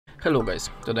Hello guys,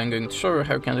 today I'm going to show you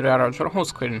how you can rearrange your home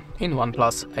screen in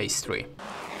OnePlus Ace 3.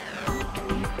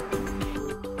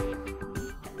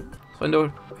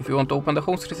 So if you want to open the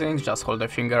home screen settings, just hold the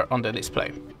finger on the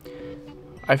display.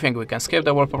 I think we can skip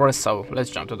the wallpapers, so let's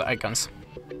jump to the icons.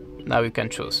 Now you can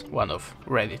choose one of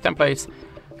ready templates.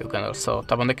 You can also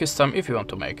tap on the custom if you want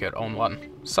to make your own one.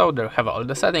 So there you have all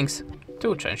the settings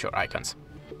to change your icons.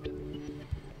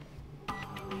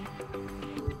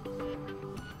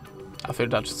 After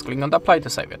that, just click on the apply to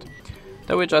save it.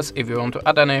 The widgets, if you want to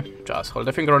add any, just hold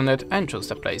the finger on it and choose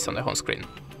the place on the home screen.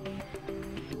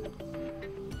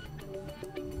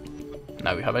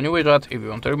 Now we have a new widget. If you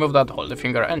want to remove that, hold the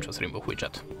finger and choose remove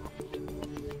widget.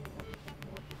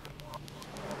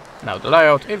 Now the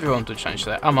layout, if you want to change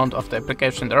the amount of the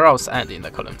application in the rows and in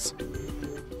the columns.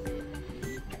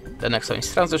 The next one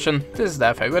is transition. This is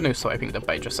the effect when you're swiping the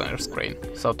pages on your screen.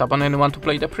 So tap on anyone to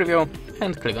play the preview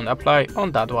and click on apply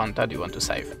on that one that you want to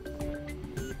save.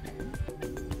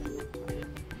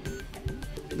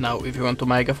 Now if you want to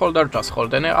make a folder, just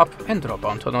hold any app and drop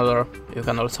onto another. You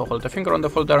can also hold the finger on the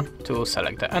folder to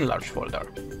select the enlarged folder.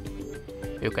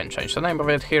 You can change the name of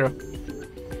it here.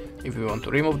 If you want to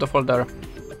remove the folder,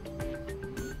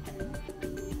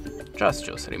 just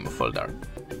choose remove folder.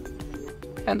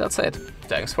 And that's it.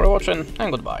 Thanks for watching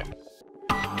and goodbye.